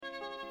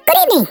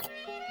evening!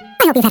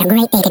 I hope you've had a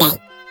great day today.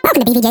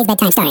 Welcome to BVJ's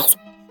Bedtime Stories.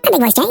 I'm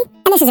Big Voice Jay,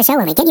 and this is a show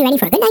where we get you ready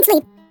for a good night's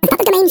sleep with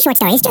public domain short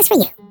stories just for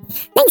you.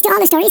 Links to all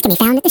the stories can be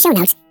found at the show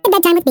notes at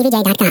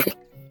bedtimewithbvj.com.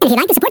 And if you'd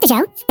like to support the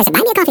show, there's a Buy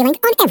Me a Coffee link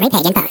on every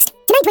page and post.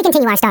 Tonight we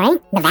continue our story,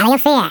 The Valley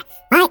of Fear,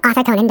 by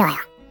Arthur Conan Doyle.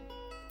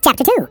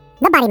 Chapter 2,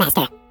 The Body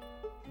Master.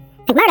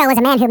 McMurdo was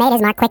a man who made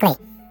his mark quickly.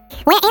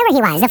 Wherever he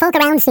was, the folk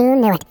around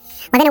soon knew it.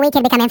 Within a week,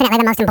 he'd become infinitely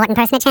the most important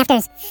person at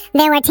Shafters.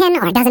 There were 10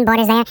 or a dozen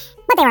boarders there,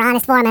 but they were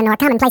honest foremen or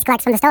commonplace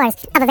clerks from the stores,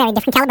 of a very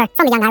different caliber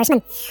from the young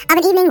Irishman. Of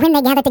an evening when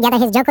they gathered together,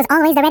 his joke was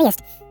always the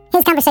readiest,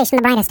 his conversation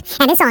the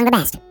brightest, and his song the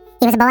best.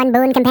 He was a born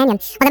boon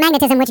companion, with a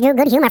magnetism which drew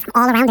good humor from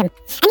all around him.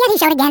 And yet he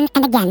showed again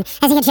and again,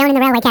 as he had shown in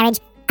the railway carriage,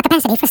 a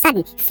capacity for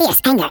sudden,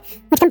 fierce anger,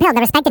 which compelled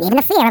the respect and even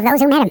the fear of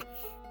those who met him.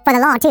 For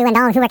the law, too, and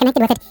all who were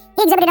connected with it,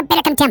 he exhibited a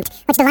bitter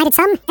contempt, which delighted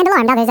some and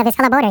alarmed others of his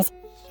fellow boarders.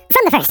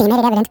 From the first, he made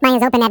it evident by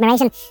his open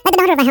admiration that the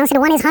daughter of the house had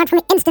won his heart from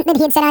the instant that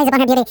he had set eyes upon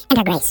her beauty and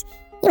her grace.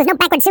 He was no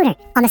backward suitor.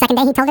 On the second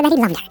day, he told her that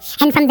he loved her,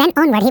 and from then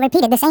onward, he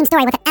repeated the same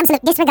story with an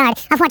absolute disregard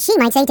of what she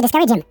might say to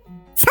discourage him.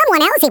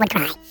 Someone else, he would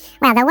cry.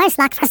 Well, the worse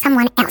luck for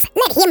someone else.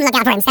 Let him look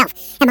out for himself.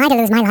 Am I to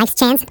lose my life's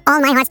chance,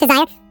 all my heart's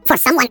desire, for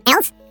someone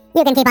else?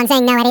 You can keep on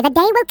saying no, Eddie. The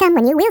day will come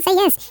when you will say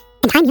yes,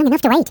 and I'm young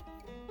enough to wait.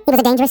 He was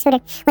a dangerous suitor,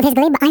 with his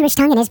glib Irish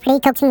tongue and his pretty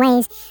coaxing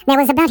ways. There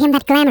was about him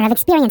that glamour of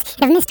experience,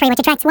 of mystery which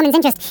attracts woman's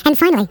interest, and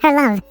finally, her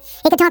love.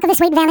 He could talk of the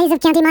sweet valleys of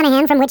County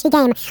Monaghan from which he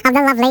came, of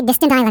the lovely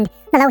distant island,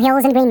 the low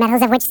hills and green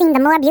meadows of which seemed the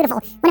more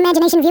beautiful when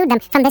imagination viewed them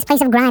from this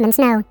place of grime and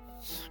snow.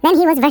 Then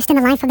he was versed in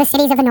the life of the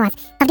cities of the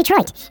north, of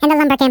Detroit, and the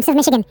lumber camps of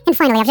Michigan, and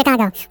finally of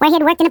Chicago, where he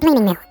had worked in a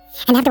planing mill.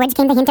 And afterwards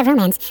came the hint of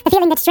romance, the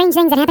feeling that strange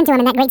things had happened to him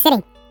in that great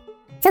city.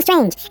 So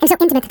strange, and so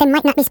intimate that they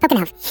might not be spoken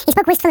of. He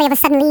spoke wistfully of a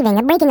sudden leaving,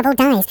 a breaking of old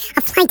ties,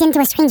 a flight into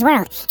a strange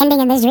world, ending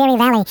in this dreary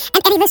valley.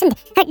 And Eddie listened,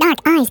 her dark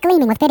eyes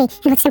gleaming with pity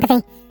and with sympathy.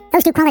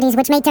 Those two qualities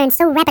which may turn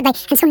so rapidly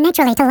and so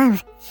naturally to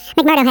love.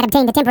 McMurdo had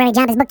obtained a temporary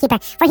job as bookkeeper,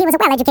 for he was a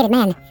well-educated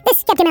man.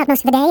 This kept him out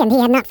most of the day, and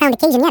he had not found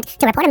occasion yet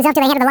to report himself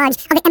to the head of the lodge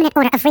of the eminent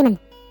order of freemen.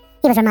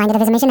 He was reminded of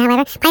his mission,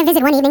 however, by a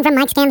visit one evening from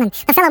Mike Scanlon,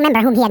 the fellow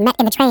member whom he had met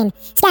in the train.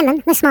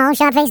 Scanlon, the small,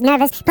 sharp-faced,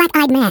 nervous,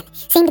 black-eyed man,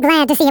 seemed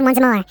glad to see him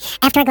once more.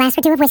 After a glass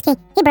or two of whiskey,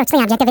 he broached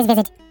the object of his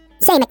visit.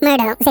 "Say,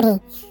 McMurdo," said he,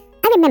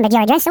 "I remembered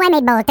your address, so I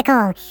made bold to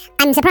call.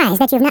 I'm surprised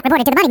that you have not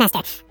reported to the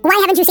Bodymaster. Why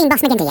haven't you seen Boss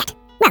McGinty yet?"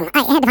 "Well,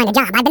 I had to find a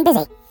job. I've been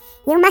busy."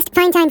 "You must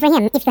find time for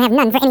him if you have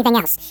none for anything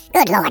else."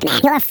 "Good Lord,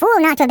 man, you're a fool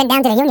not to have been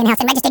down to the Union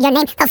House and registered your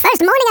name the first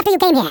morning after you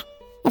came here.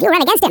 If you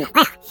run against him,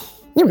 well,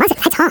 you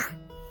mustn't, that's all."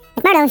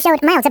 McMurdo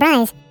showed mild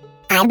surprise.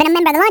 "I've been a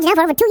member of the lodge now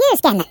for over 2 years,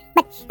 Scanlon,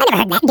 but I never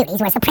heard that duties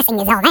were so pressing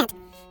as all that.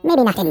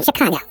 Maybe not in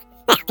Chicago.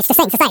 Well, it's the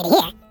same society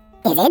here."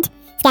 "Is it?"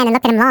 Scanlon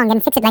looked at him long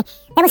and fixedly.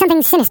 There was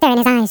something sinister in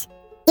his eyes.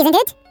 "Isn't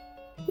it?"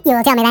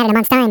 "You'll tell me that in a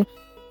month's time.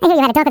 I hear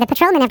you had a talk with a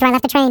patrolman after I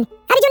left the train.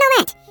 How did you know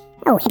that?"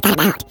 "Oh, it got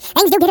about.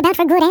 Things do get about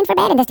for good and for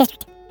bad in this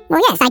district."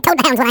 "Well, yes, I told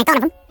the hounds when I thought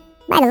of them.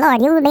 By the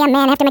Lord, you would be a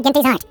man after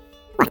McGinty's heart.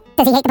 What,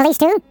 does he hate the police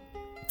too?"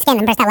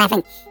 Scanlon burst out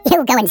laughing.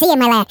 "You go and see him,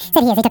 my lad,"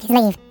 said he as he took his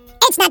leave.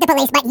 "It's not the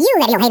police, but you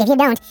that he'll hate if you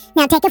don't.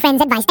 Now take your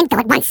friend's advice and go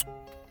at once."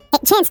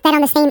 It chanced that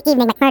on the same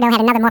evening McMurdo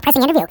had another more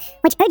pressing interview,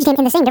 which urged him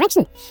in the same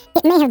direction.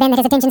 It may have been that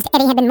his attentions to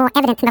Eddie had been more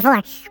evident than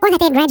before, or that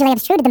they had gradually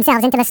obtruded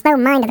themselves into the slow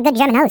mind of the good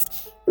German host.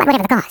 But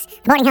whatever the cause,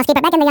 the boarding house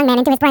keeper beckoned the young man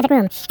into his private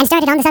room and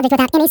started on the subject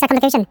without any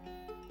circumlocution.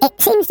 "It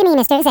seems to me,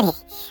 mister," said he,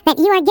 "that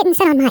you are getting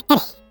set on my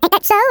Eddie. Ain't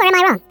that so, or am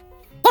I wrong?"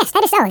 "Yes,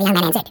 that is so," the young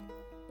man answered.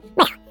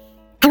 "Well,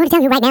 I want to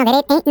tell you right now that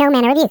it ain't no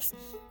manner of use.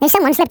 There's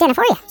someone slipped in it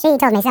for you. She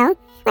told me so.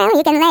 Well,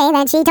 you can lay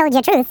that she told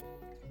you the truth.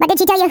 But did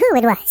she tell you who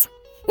it was?"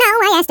 "No,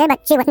 I asked her,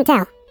 but she wouldn't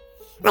tell."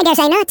 "I dare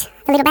say not.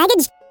 The little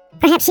baggage.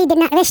 Perhaps she did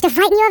not wish to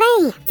frighten you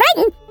away."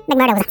 "Frighten?"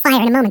 McMurdo was on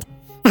fire in a moment.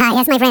 "Ah,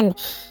 yes, my friend.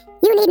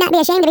 You need not be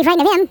ashamed to be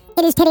frightened of him.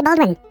 It is Teddy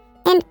Baldwin.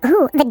 And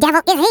who the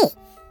devil is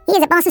he?" "He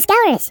is a boss of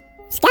Scourers."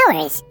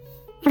 "Scourers?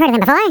 I've heard of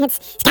them before. It's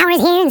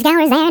Scourers here and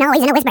Scourers there, and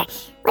always in a whisper.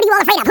 What are you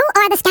all afraid of? Who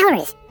are the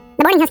Scourers?"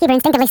 The boarding house keeper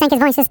instinctively sank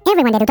his voice, as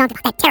everyone did who talked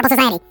about that terrible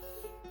society.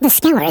 "The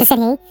Scourers," said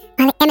he,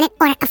 "are the eminent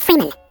order of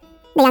freemen."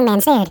 The young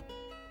man stared.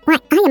 "Why,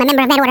 I am a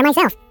member of that order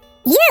myself."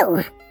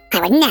 "You? I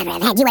would never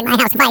have had you in my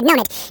house if I had known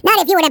it. Not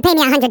if you were to pay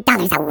me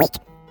 $100 a week."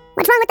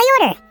 "What's wrong with the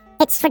order?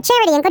 It's for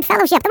charity and good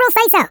fellowship. The rules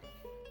say so."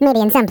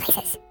 "Maybe in some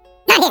places.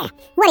 Not here.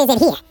 What is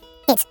it here?"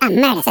 "It's a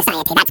murder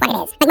society, that's what it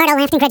is." McMurdo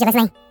laughed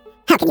incredulously.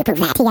 "How can you prove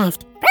that?" he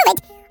asked. "Prove it?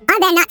 Are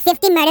there not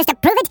 50 murders to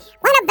prove it?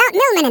 What about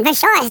Millman and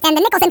Verschorst and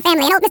the Nicholson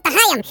family and old Mr.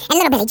 Hyam and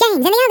little Billy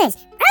James and the others?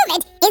 Prove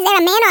it? Is there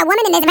a man or a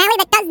woman in this valley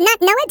that does not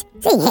know it?"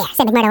 "See here,"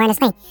 said McMurdo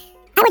earnestly.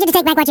 "I want you to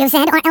take back what you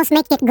said, or else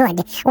make it good.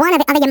 One or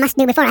the other you must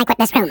do before I quit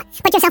this room.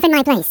 Put yourself in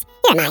my place.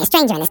 Here am I, a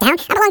stranger in this town.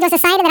 I belong to a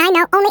society that I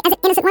know only as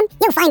an innocent one.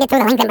 You'll find it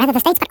through the length and breadth of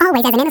the states, but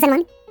always as an innocent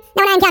one.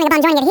 Now, when I am counting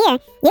upon joining it here,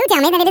 you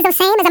tell me that it is the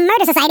same as a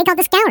murder society called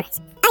the Scourers.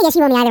 I guess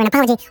you owe me either an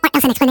apology or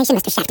else an explanation,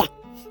 Mr. Shafter."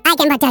 "I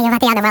can but tell you what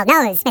the other world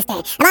knows, mister.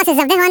 The bosses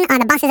of this one are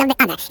the bosses of the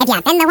other. If you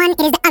offend the one,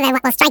 it is the other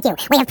what will strike you.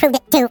 We have proved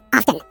it too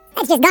often."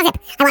 "That's just gossip.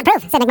 I want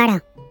proof," said McMurdo.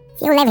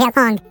 "If you live here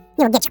long,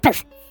 you will get your proof.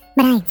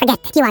 But I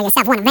forget that you are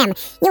yourself one of them.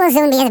 You will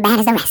soon be as bad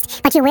as the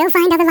rest. But you will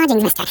find other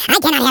lodgings, mister. I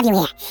cannot have you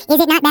here.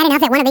 Is it not bad enough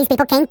that one of these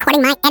people came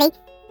courting my Eddie?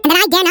 and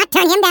that I dare not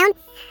turn him down,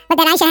 but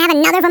that I shall have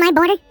another for my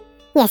boarder?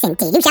 Yes,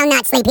 indeed, you shall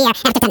not sleep here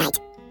after tonight.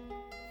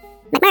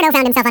 McMurdo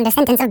found himself under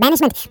sentence of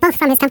banishment, both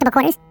from his comfortable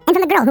quarters and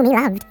from the girl whom he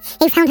loved.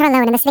 He found her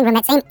alone in the sitting room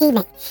that same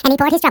evening, and he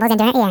poured his troubles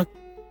into her ear.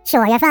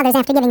 Sure, your father's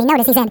after giving me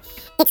notice, he said.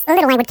 It's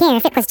little I would care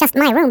if it was just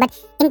my room, but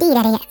indeed,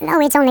 Eddie,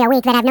 though it's only a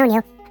week that I've known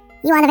you,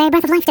 you are the very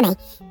breath of life to me,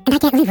 and I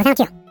can't live without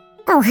you.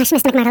 Oh, hush,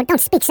 Mr. McMurdo, don't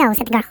speak so,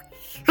 said the girl.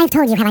 I have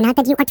told you, have I not,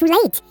 that you are too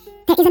late.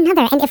 There is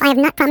another, and if I have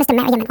not promised to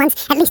marry him at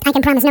once, at least I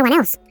can promise no one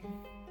else.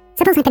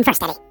 Suppose I've been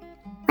first, Eddie.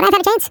 Would I have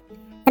had a chance?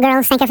 The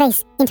girl sank her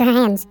face into her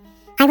hands.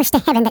 I wish to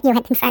heaven that you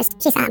had been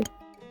first, she sobbed.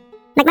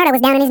 McMurdo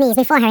was down on his knees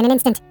before her in an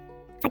instant.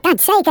 For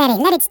God's sake,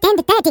 Eddie, let it stand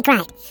at that, he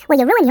cried. Will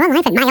you ruin your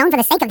life and my own for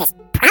the sake of this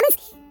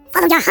promise?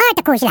 Follow your heart,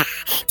 Acushla.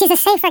 'Tis a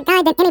safer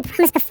guide than any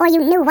promise before you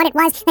knew what it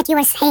was that you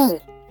were saying.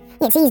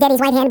 He had seized Eddie's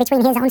white hand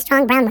between his own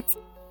strong brown ones.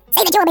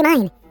 Say that you will be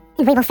mine,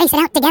 and we will face it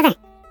out together.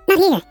 Not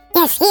here.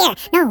 Yes, here.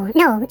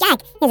 No,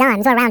 Jack. His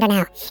arms were around her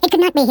now. It could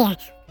not be here.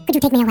 Could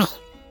you take me away?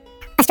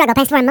 A struggle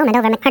passed for a moment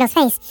over McMurdo's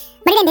face,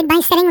 but it ended by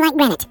setting like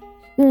granite.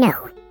 No.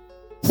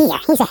 Here,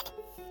 he said.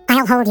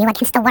 I'll hold you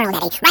against the world,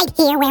 Eddie, right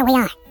here where we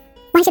are.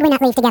 Why should we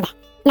not leave together?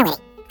 No,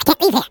 Eddie, I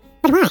can't leave here.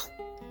 But why?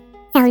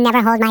 I'll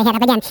never hold my head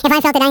up again if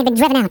I felt that I had been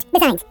driven out.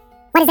 Besides,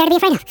 what is there to be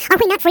afraid of? Are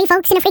we not free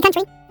folks in a free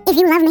country? If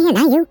you love me and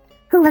I you,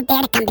 who will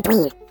dare to come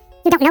between?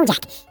 You don't know,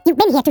 Jack. You've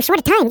been here too short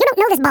a time. You don't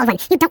know this Baldwin.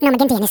 You don't know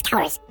McGinty and his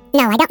towers.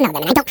 No, I don't know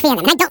them, and I don't fear them,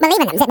 and I don't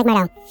believe in them, said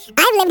McMurdo.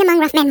 I've lived among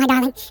rough men, my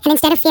darling, and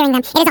instead of fearing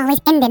them, it has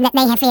always ended that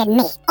they have feared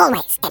me.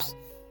 Always, Eddie.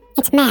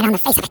 It's mad on the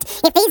face of it.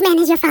 If these men,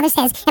 as your father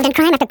says, have done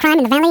crime after crime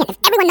in the valley, and if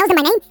everyone knows them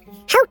by name,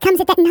 how comes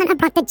it that none are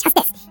brought to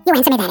justice? You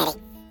answer me that, Eddie.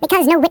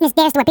 Because no witness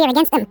dares to appear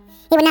against them.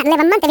 He would not live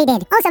a month if he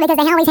did. Also because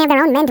they always have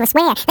their own men to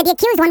swear that the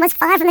accused one was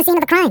far from the scene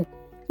of the crime.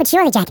 But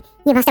surely, Jack,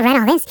 you must have read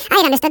all this. I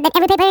had understood that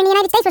every paper in the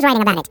United States was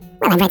writing about it.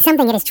 Well, I've read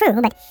something, it is true,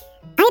 but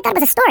I thought it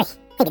was a story.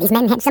 Maybe these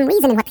men had some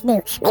reason in what they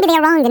do. Maybe they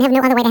are wronged and have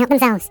no other way to help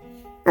themselves.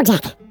 Oh,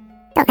 Jack,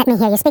 don't let me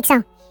hear you speak so.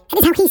 That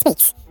is how he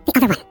speaks. The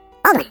other one.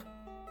 Baldwin.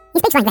 He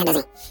speaks like that, does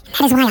he? And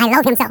that is why I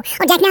loathe him so.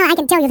 Oh, Jack, now I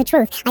can tell you the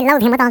truth. I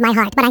loathe him with all my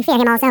heart, but I fear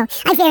him also.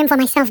 I fear him for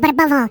myself, but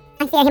above all,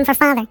 I fear him for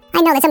father.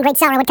 I know that some great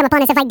sorrow would come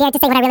upon us if I dared to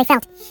say what I really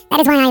felt. That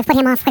is why I have put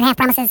him off with half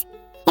promises.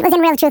 It was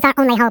in real truth our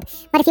only hope.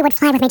 But if you would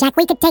fly with me, Jack,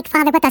 we could take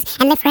father with us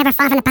and live forever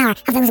far from the power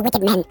of those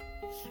wicked men.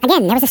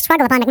 Again, there was a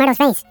struggle upon McMurdo's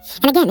face.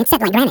 And again, it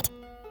set like granite.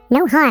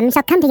 No harm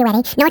shall come to you,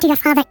 Eddie, nor to your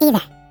father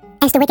either.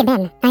 As to wicked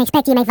men, I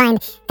expect you may find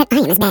that I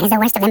am as bad as the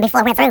worst of them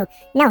before we're through.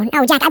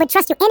 No, Jack, I would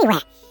trust you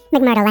anywhere.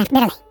 McMurdo laughed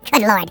bitterly.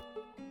 Good Lord.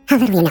 How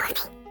little you know of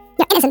me.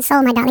 Your innocent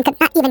soul, my darling, could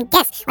not even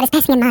guess what is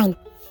passing in mine.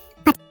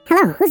 But,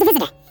 hello, who's the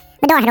visitor?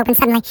 The door had opened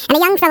suddenly, and a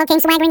young fellow came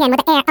swaggering in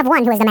with the air of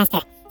one who is the master.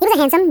 He was a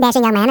handsome,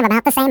 dashing young man of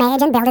about the same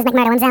age and build as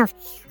McMurdo himself.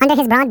 Under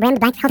his broad-brimmed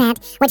black felt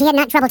hat, which he had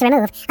not troubled to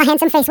remove, a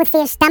handsome face with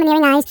fierce,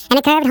 domineering eyes and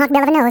a curved hawk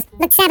bill of a nose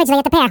looked savagely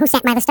at the pair who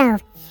sat by the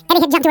stove.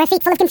 Eddie had jumped to her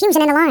feet full of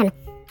confusion and alarm.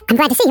 I'm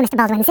glad to see you, Mr.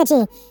 Baldwin, said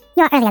she.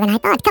 You're earlier than I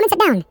thought. Come and sit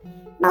down.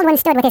 Baldwin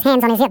stood with his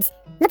hands on his hips,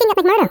 looking at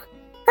McMurdo.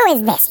 Who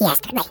is this? He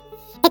asked curtly.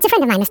 It's a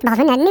friend of mine, Mr.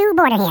 Baldwin, a new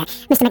boarder here.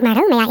 Mr.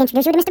 McMurdo, may I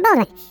introduce you to Mr.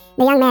 Baldwin?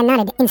 The young man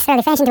nodded in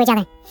surly fashion to each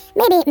other.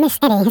 Maybe Miss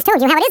Eddie has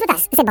told you how it is with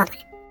us, said Baldwin.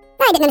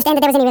 I didn't understand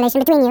that there was any relation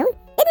between you,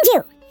 didn't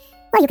you?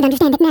 Well, you can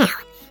understand it now.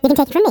 You can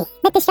take it from me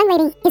that this young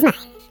lady is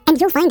mine, and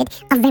you'll find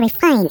it a very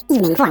fine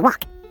evening for a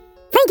walk.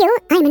 Thank you,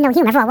 I'm in no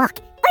humor for a walk.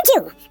 Aren't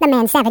you? The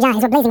man's savage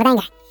eyes were blazing with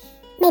anger.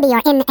 Maybe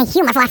you're in a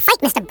humor for a fight,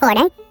 Mr.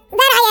 Boarder. That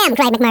I am,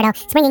 cried McMurdo,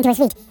 springing to his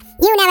feet.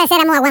 You never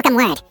said a more welcome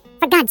word.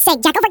 For God's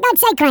sake, Jack, oh, for God's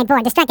sake, cried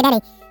poor, distracted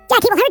Eddie.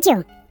 Jack, he will hurt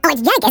you. Oh,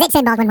 it's Jack, is it?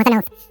 Said Baldwin with an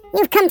oath.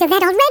 You've come to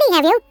that already,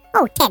 have you?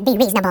 Oh, Ted, be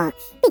reasonable.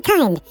 Be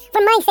kind.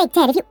 For my sake,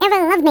 Ted, if you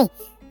ever loved me,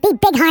 be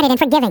big-hearted and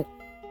forgiving.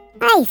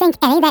 I think,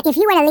 Eddie, that if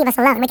you were to leave us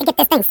alone, we could get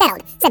this thing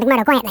settled, said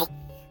McMurdo quietly.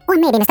 Or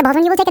maybe, Mr.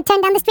 Baldwin, you will take a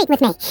turn down the street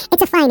with me.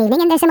 It's a fine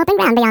evening, and there's some open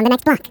ground beyond the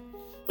next block.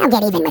 I'll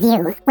get even with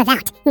you,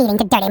 without needing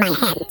to dirty my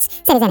hands,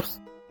 said his enemy.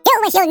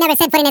 You'll wish you'd never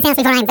set foot in this house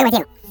before I'm through with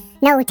you.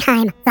 No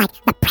time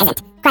like the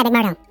present, cried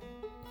McMurdo.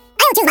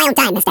 I'll choose my own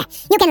time, mister.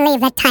 You can leave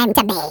that time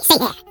to me. See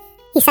here.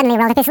 He suddenly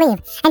rolled up his sleeve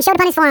and showed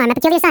upon his forearm a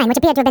peculiar sign which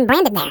appeared to have been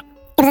branded there.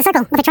 It was a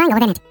circle with a triangle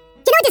within it.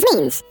 Do you know what this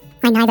means?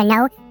 I neither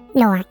know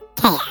nor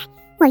care.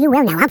 Well, you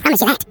will know, I'll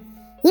promise you that.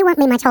 You won't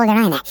be much older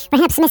either.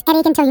 Perhaps Miss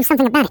Eddie can tell you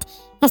something about it.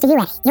 As to you,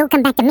 Eddie, you'll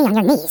come back to me on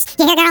your knees.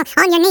 You hear, girl?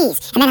 On your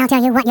knees. And then I'll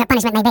tell you what your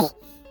punishment may be.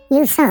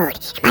 You sowed,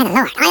 and by the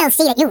Lord, I'll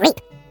see that you reap.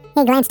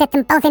 He glanced at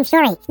them both in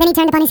fury. Then he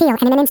turned upon his heel,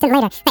 and in an instant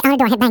later, the outer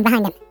door had banged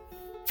behind him.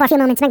 For a few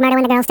moments, McMurdo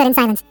and the girl stood in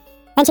silence.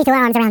 Then she threw her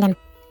arms around him.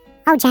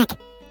 Oh, Jack,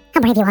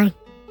 how brave you are.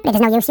 But it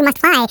is no use. You must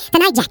fly.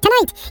 Tonight, Jack,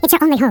 tonight. It's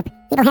your only hope.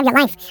 He will have your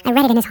life. I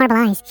read it in his horrible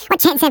eyes.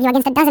 What chance have you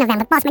against a dozen of them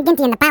with Boss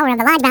McGinty and the power of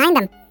the lodge behind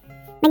them?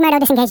 McMurdo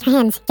disengaged her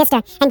hands, kissed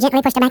her, and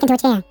gently pushed her back into a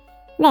chair.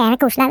 There,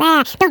 Acushla,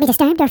 there. Don't be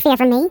disturbed or fear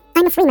for me.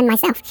 I'm a freeman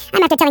myself.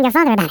 I'm after telling your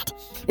father about it.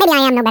 Maybe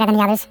I am no better than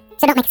the others,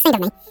 so don't make a saint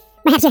of me.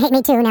 Perhaps you hate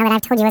me too, now that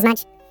I've told you as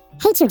much.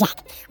 Hate you,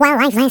 Jack? While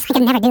life lasts, I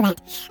can never do that.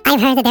 I've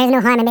heard that there's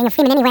no harm in being a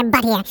freeman anywhere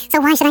but here, so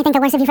why should I think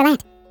the worse of you for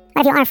that?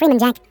 But if you are a freeman,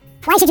 Jack,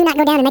 why should you not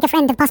go down and make a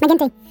friend of Boss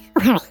McGinty?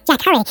 Oh, hurry,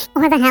 Jack, hurry,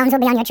 or the hounds will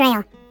be on your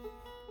trail.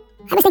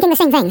 I was thinking the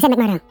same thing, said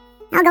McMurdo.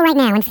 I'll go right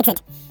now and fix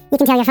it. You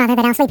can tell your father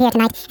that I'll sleep here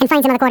tonight and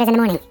find some other quarters in the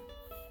morning.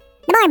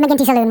 The bar of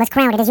McGinty Saloon was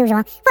crowded as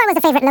usual, for it was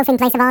the favorite loafing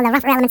place of all the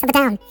rougher elements of the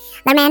town.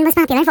 The man was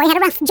popular, for he had a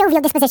rough,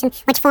 jovial disposition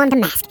which formed a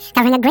mask,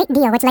 covering a great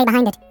deal which lay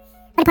behind it.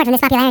 But apart from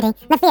this popularity,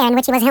 the fear in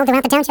which he was held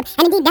throughout the township,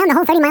 and indeed down the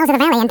whole 30 miles of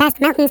the valley and past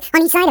the mountains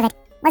on each side of it,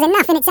 was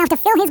enough in itself to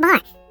fill his bar,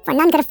 for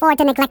none could afford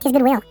to neglect his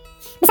goodwill.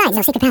 Besides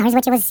those secret powers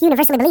which it was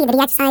universally believed that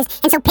he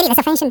exercised in so pitiless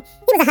a fashion,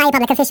 he was a high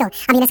public official,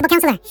 a municipal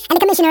councillor, and a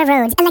commissioner of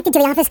roads, elected to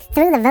the office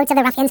through the votes of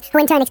the ruffians, who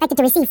in turn expected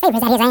to receive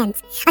favours at his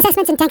hands.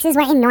 Assessments and taxes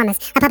were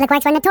enormous, our public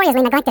works were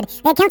notoriously neglected,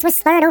 the accounts were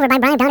slurred over by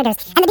bribed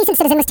auditors, and the decent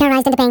citizen was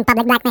terrorized into paying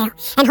public blackmail,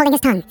 and holding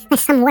his tongue,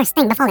 lest some worse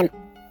thing befall him.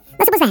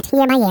 Thus it was that,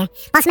 year by year,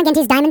 Boss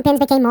McGinty's diamond pins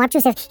became more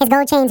obtrusive, his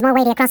gold chains more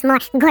weighty across a more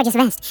gorgeous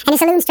vest, and his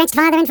saloon stretched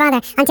farther and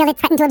farther until it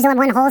threatened to absorb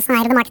one whole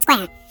side of the market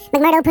square.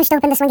 McMurdo pushed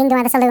open the swinging door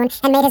of the saloon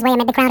and made his way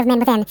amid the crowd of men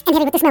within, and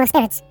heavy with the smell of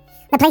spirits.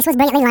 The place was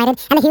brilliantly lighted,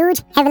 and the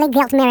huge, heavily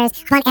gilt mirrors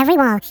upon every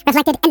wall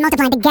reflected and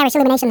multiplied the garish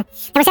illumination.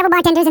 There were several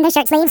bartenders in their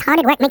shirt sleeves, hard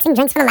at work mixing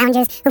drinks for the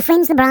loungers who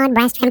fringed the broad,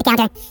 brass-trimmed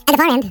counter. At the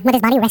far end, with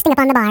his body resting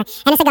upon the bar,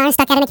 and a cigar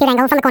stuck at an acute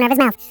angle from the corner of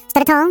his mouth,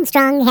 stood a tall,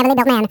 strong, heavily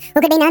built man,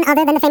 who could be none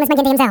other than the famous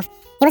McGinty himself.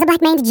 He was a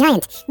black-maned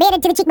giant,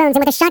 bearded to the cheekbones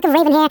and with a shock of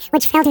raven hair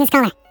which fell to his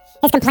collar.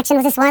 His complexion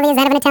was as swarthy as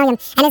that of an Italian,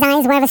 and his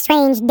eyes were of a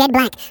strange, dead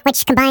black,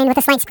 which, combined with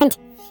a slight squint,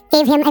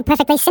 gave him a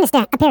perfectly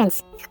sinister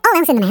appearance. All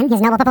else in the man, his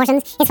noble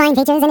proportions, his fine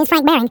features, and his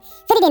frank bearing,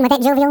 fitted in with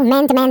that jovial,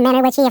 man-to-man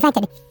manner which he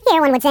affected.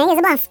 Here, one would say, is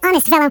a bluff,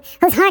 honest fellow,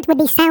 whose heart would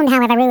be sound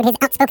however rude his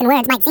outspoken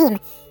words might seem.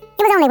 It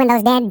was only when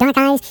those dead, dark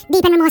eyes,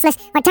 deep and remorseless,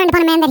 were turned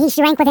upon a man that he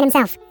shrank within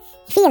himself,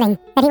 feeling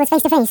that he was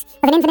face to face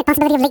with an infinite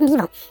possibility of latent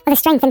evil, with a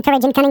strength and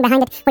courage and cunning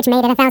behind it which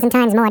made it 1,000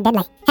 times more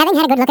deadly. Having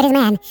had a good look at his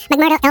man,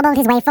 McMurdo elbowed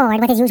his way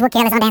forward with his usual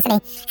careless audacity,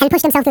 and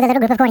pushed himself through the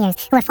little group of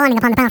courtiers who were fawning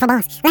upon the powerful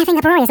boss, laughing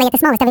uproariously at the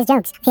smallest of his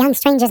jokes. The young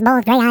stranger's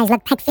bold grey eyes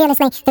looked back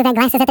fearlessly through their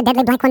glasses at the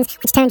deadly black ones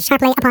which turned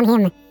sharply upon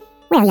him.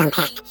 Well, young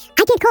man,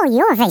 I can't call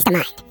your face to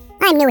mind.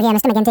 I'm new here,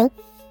 Mr. McGinty.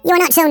 You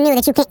are not so new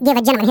that you can't give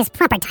a gentleman his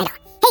proper title.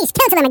 Haste,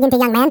 Councillor McGinty,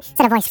 young man,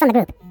 said a voice from the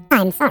group.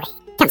 I'm sorry,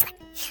 Councillor.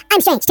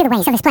 I'm strange to the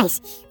ways of this place,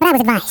 but I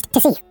was advised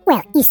to see you.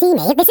 Well, you see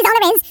me. This is all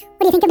there is.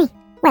 What do you think of me?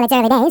 Well, it's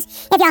early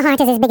days. If your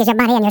heart is as big as your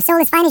body and your soul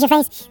as fine as your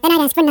face, then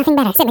I'd ask for nothing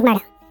better, said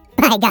McMurdo.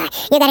 By God,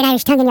 you got an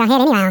Irish tongue in your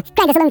head anyhow,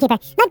 cried the saloon-keeper,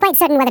 not quite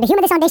certain whether to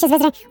humour this audacious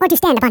visitor or to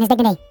stand upon his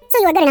dignity. So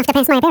you were good enough to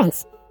pass my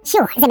appearance?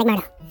 Sure, said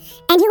McMurdo.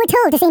 And you were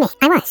told to see me?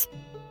 I was.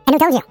 And who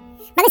told you?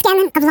 Brother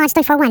Scanlon of Lodge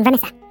 341,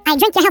 Vermissa. I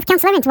drink your health,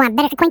 Councillor, into our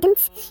better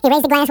acquaintance. He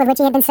raised the glass with which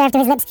he had been served to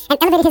his lips and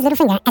elevated his little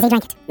finger as he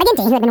drank it.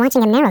 McGinty, who had been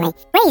watching him narrowly,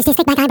 raised his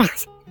thick black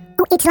eyebrows.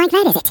 Oh, it's like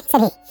that, is it?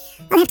 Said he.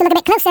 I'll have to look a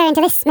bit closer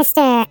into this,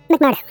 Mr.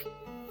 McMurdo.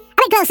 A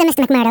bit closer,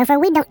 Mr. McMurdo, for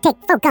we don't take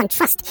folk on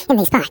trust in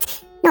these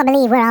parts, nor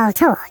believe we're all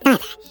told,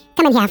 either.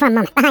 Come in here for a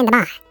moment, behind the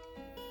bar.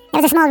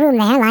 There was a small room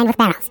there, lined with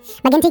barrels.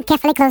 McGinty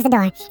carefully closed the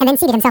door, and then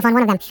seated himself on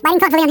one of them, biting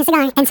thoughtfully on his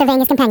cigar and surveying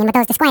his companion with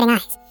those disquieting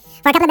eyes.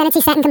 For a couple of minutes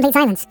he sat in complete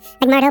silence.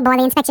 McMurdo bore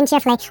the inspection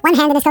cheerfully, one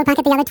hand in his coat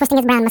pocket, the other twisting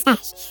his brown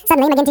moustache.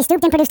 Suddenly McGinty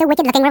stooped and produced a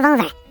wicked-looking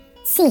revolver.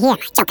 See here,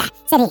 my joker,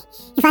 said he.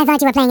 If I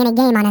thought you were playing any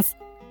game on us,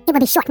 it would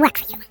be short work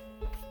for you.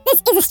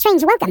 This is a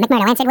strange welcome,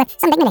 McMurdo answered with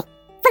some dignity.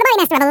 For the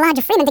bodymaster of a lodge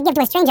of freemen to give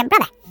to a stranger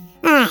brother.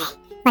 Aye,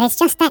 but it's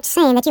just that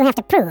same that you have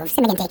to prove,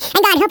 said McGinty.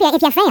 And God help you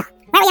if you fail.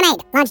 Where were you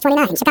made? Lodge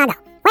 29, Chicago.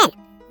 When?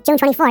 June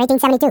 24,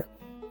 1872.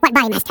 What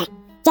bodymaster?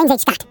 James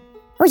H. Scott.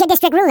 Who's your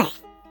district ruler?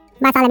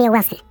 Bartholomew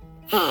Wilson.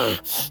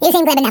 You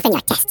seem glib enough in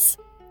your tests.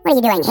 What are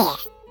you doing here?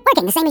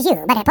 Working the same as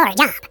you, but a poorer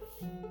job.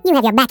 You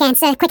have your back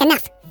answer quick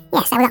enough.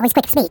 Yes, I was always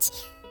quick of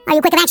speech. Are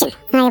you quick of action?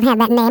 I have had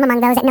that name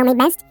among those that know me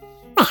best.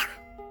 Well,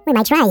 we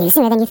might try you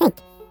sooner than you think.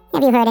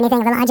 Have you heard anything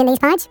of the lodge in these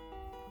parts?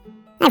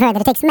 I've heard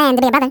that it takes man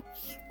to be a brother.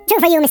 True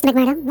for you, Mr.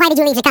 McMurdo. Why did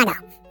you leave Chicago?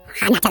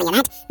 I'm not telling you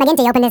that.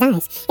 McGinty opened his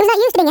eyes. He was not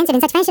used to being answered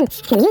in such fashion.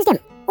 It amused him.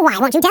 Why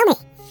won't you tell me?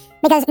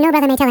 Because no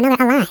brother may tell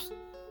another a lie.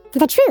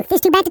 The truth is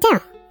too bad to tell.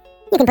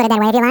 You can put it that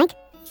way if you like.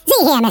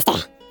 See here, mister.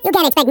 You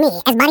can't expect me,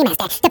 as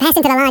bodymaster, to pass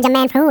into the lodge a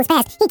man for whose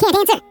past he can't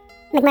answer.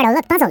 McMurdo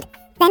looked puzzled.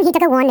 Then he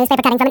took a worn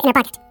newspaper cutting from an inner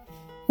pocket.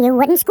 You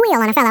wouldn't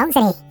squeal on a fellow,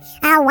 said he.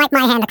 I'll wipe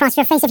my hand across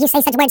your face if you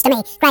say such words to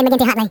me, cried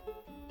McGinty hotly.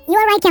 You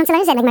are right,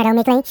 Councillor, said McMurdo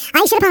meekly.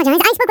 I should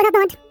apologize. I spoke without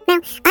thought. Now,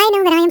 I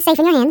know that I am safe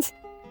in your hands.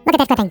 Look at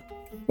that clipping.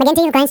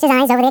 McGinty glanced his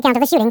eyes over the account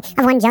of the shooting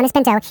of one Jonas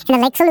Pinto in the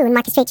Lake Saloon,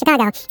 Market Street,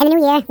 Chicago, in the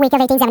New Year week of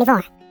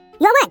 1874.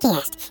 Your work, he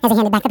asked, as he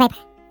handed back the paper.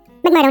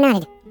 McMurdo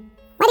nodded.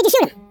 Why did you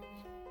shoot him?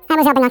 I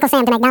was helping Uncle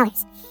Sam to make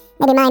dollars.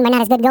 Maybe mine were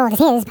not as good gold as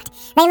his, but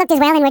they looked as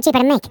well and were cheaper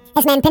to make.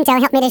 This man Pinto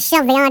helped me to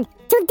shove the odd...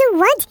 To do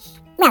what?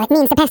 Well, it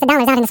means to pass the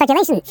dollars out into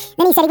circulation.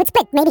 Then he said he would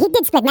split. Maybe he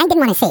did split, and I didn't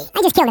want to see.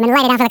 I just killed him and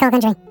lighted out for the coal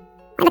country.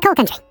 Why the coal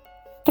country?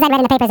 Because I'd read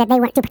in the papers that they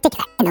weren't too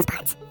particular in those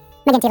parts.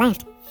 McGinty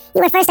laughed.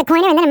 You were first a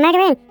coiner and then a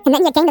murderer, and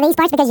then you came to these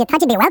parts because you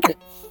thought you'd be welcome.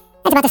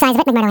 That's about the size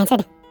of it, McMurdo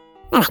answered.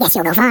 Well, I guess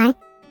you'll go far.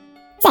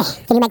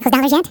 Say, can you make those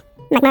dollars yet?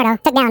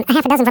 McMurdo took down a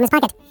half a dozen from his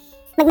pocket.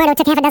 McMurdo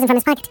took half a dozen from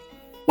his pocket.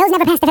 Those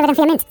never passed the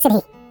Philadelphia Mint, said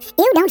he.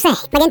 You don't say.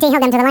 McGinty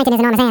held them to the light in his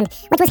enormous hand,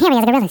 which was hairy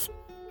as a gorilla's.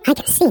 I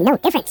can see no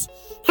difference.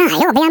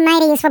 You'll be a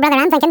mighty useful brother,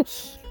 I'm thinking.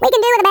 We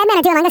can do with a bad man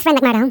or two among us, friend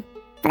McMurdo.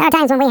 But there are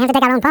times when we have to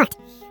take our own part.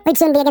 We'd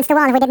soon be against the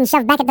wall if we didn't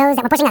shove back at those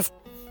that were pushing us.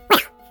 Well,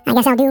 I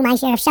guess I'll do my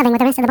share of shoving with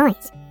the rest of the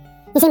boys.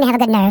 You seem to have a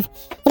good nerve.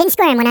 You didn't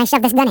squirm when I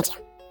shoved this gun at you.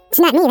 It's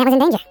not me that was in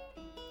danger.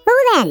 Who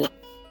then?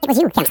 It was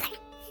you, Counselor.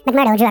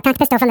 McMurdo drew a cocked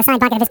pistol from the side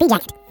pocket of his pea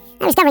jacket.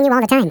 I was covering you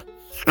all the time.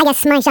 I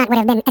guess my shot would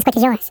have been as quick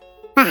as yours.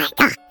 My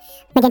God.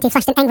 McGinty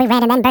flushed an angry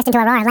red and then burst into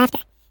a roar of laughter.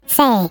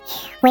 Say,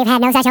 we've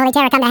had no such holy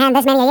terror come to hand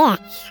this many a year.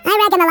 I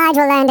reckon the lodge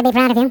will learn to be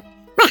proud of you.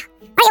 Well,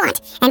 what do you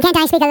want? And can't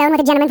I speak alone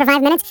with a gentleman for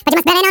 5 minutes? But you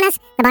must bet in on us?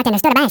 The bartender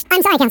stood abashed.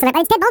 I'm sorry, Counselor,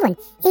 but it's Ted Baldwin.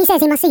 He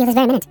says he must see you this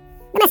very minute.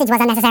 The message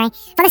was unnecessary,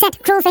 for the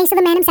set, cruel face of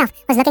the man himself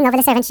was looking over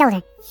the servant's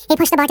shoulder. He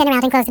pushed the bartender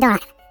out and closed the door on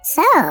him.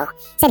 So,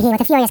 said he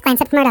with a furious glance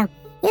at McMurdo,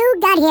 you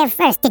got here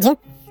first, did you?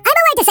 I've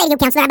a word to say to you,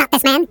 Counselor, about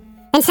this man.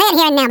 Then say it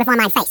here and now before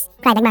my face,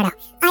 cried McMurdo.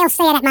 I'll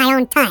say it at my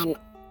own time,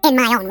 in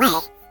my own way.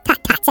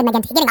 Tut, tut, said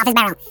McGinty, getting off his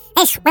barrel.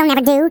 This will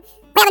never do.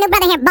 We have a new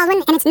brother here,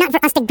 Baldwin, and it's not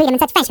for us to greet him in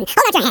such fashion.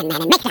 Hold out your hand,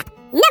 man, and make it up.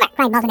 Never,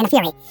 cried Baldwin in a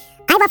fury.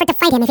 I've offered to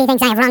fight him if he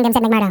thinks I have wronged him,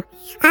 said McMurdo.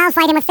 I'll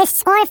fight him with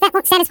fists, or if that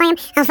won't satisfy him,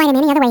 I'll fight him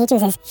any other way he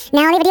chooses.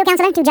 Now I'll leave it to you,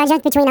 Counselor, to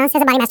judge between us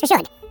as a bodymaster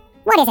should.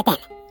 What is it, then?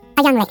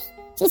 A young lady.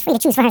 She's free to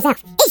choose for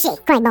herself. Is she?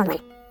 Cried Baldwin.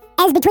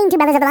 As between two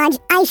brothers of the lodge,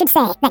 I should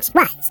say that she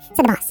was,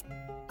 said the boss.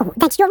 Oh,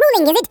 that's your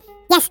ruling, is it?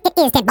 Yes, it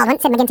is, Ted Baldwin,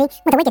 said McGinty,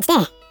 with a wicked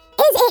stare.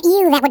 Is it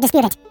you that would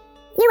dispute it?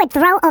 You would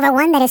throw over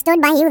one that has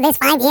stood by you this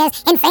 5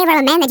 years in favor of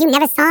a man that you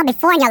never saw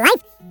before in your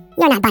life?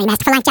 You're not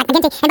bodymaster for life, Jack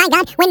McGinty, and by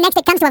God, when next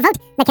it comes to a vote,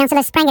 the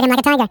Counselor sprang at him like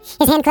a tiger.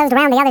 His hand closed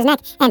around the other's neck,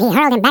 and he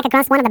hurled him back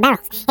across one of the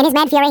barrels. In his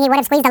mad fury, he would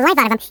have squeezed the life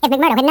out of him if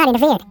McMurdo had not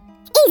interfered.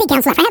 Easy,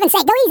 Counselor, for heaven's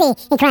sake, go easy,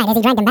 he cried as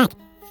he dragged him back.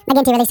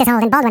 McGinty released his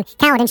hold, and Baldwin,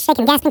 cowed and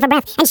shaken, gasping for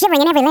breath, and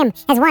shivering in every limb,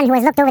 as one who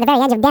has looked over the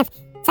very edge of death,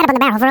 sat up on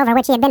the barrel for over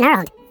which he had been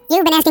hurled.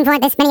 You've been asking for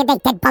it this many a day,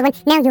 Ted Baldwin.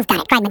 Now you've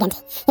got it, cried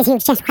McGinty, his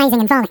huge chest rising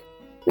and falling.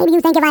 Maybe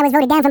you think if I was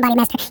voted down from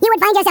bodymaster, you would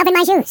find yourself in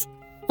my shoes.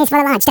 It's for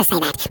the lodge to say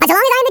that, but so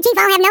long as I am the chief,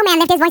 I'll have no man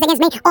lift his voice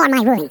against me or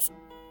my rulings.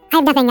 I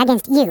have nothing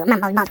against you,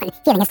 mumbled Baldwin,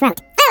 feeling his throat.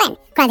 Owen,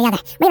 cried the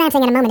other,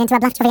 relapsing in a moment into a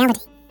blush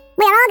joviality.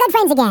 We are all good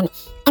friends again,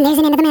 and there's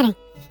an end of the matter.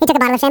 He took a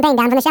bottle of champagne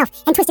down from the shelf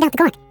and twisted out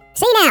the cork.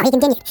 See now, he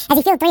continued, as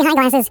he filled 3 high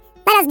glasses.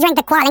 Let us drink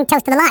the quarreling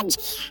toast to the lodge.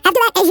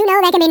 After that, as you know,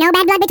 there can be no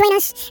bad blood between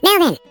us. Now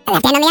then, the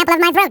left hand on the apple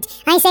of my throat.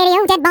 I say to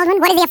you, Ted Baldwin,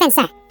 what is the offense,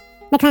 sir?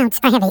 The clouds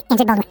are heavy,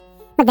 answered Baldwin,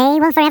 but they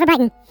will forever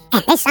brighten,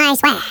 and this I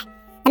swear.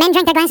 The men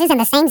drank their glasses, and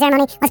the same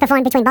ceremony was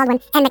performed between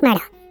Baldwin and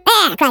McMurdo.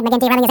 There, cried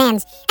McGinty, rubbing his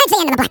hands. That's the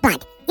end of the black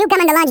blood. You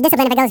come under lodge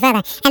discipline if it goes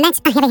further, and that's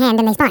a heavy hand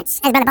in these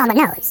parts, as Brother Baldwin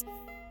knows.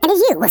 And as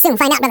you will soon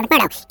find out, Brother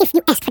McMurdo, if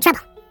you ask for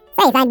trouble.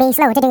 Faith, I'd be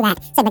slow to do that,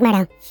 said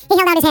McMurdo. He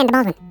held out his hand to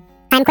Baldwin.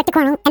 I'm quick to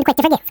quarrel and quick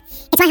to forgive.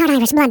 It's my hard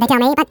Irish blood, they tell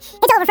me, but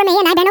it's over for me,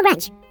 and I bear no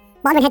grudge.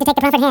 Baldwin had to take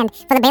the proffered hand,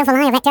 for the baleful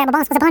eye of that terrible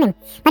boss was upon him,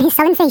 but his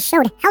sullen face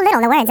showed how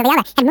little the words of the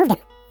other had moved him.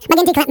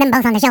 McGinty clapped them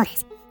both on the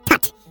shoulders.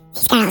 Tut!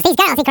 These girls,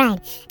 he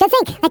cried. To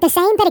think that the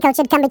same petticoat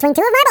should come between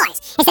 2 of my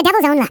boys. It's the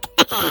devil's own luck.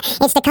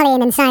 It's the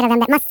cullion inside of them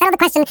that must settle the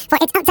question, for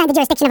it's outside the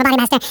jurisdiction of a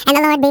bodymaster, and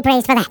the Lord be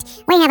praised for that.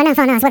 We have enough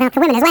on us without the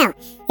women as well.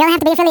 You'll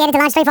have to be affiliated to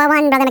Lodge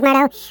 341, Brother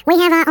McMurdo.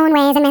 We have our own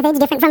ways and methods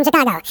different from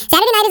Chicago.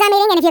 Saturday night is our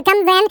meeting, and if you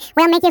come then,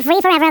 we'll make you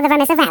free forever of the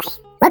Vermissa Valley.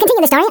 We'll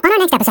continue the story on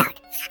our next episode.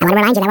 I want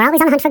to remind you that we're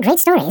always on the hunt for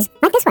great stories,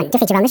 like this one, to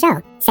feature on the show.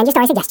 Send your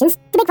story suggestions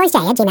to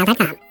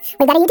bigvoicej@gmail.com.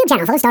 We've got a YouTube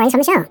channel full of stories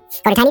from the show.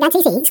 Go to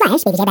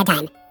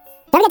tiny.cc/BBJBedtime.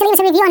 Don't forget to leave us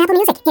a review on Apple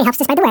Music. It helps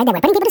to spread the word that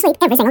we're putting people to sleep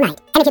every single night.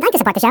 And if you'd like to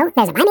support the show,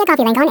 there's a Buy Me a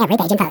Coffee link on every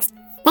page and post.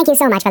 Thank you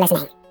so much for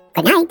listening.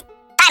 Good night.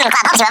 Diamond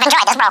Club hopes you have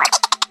enjoyed this program.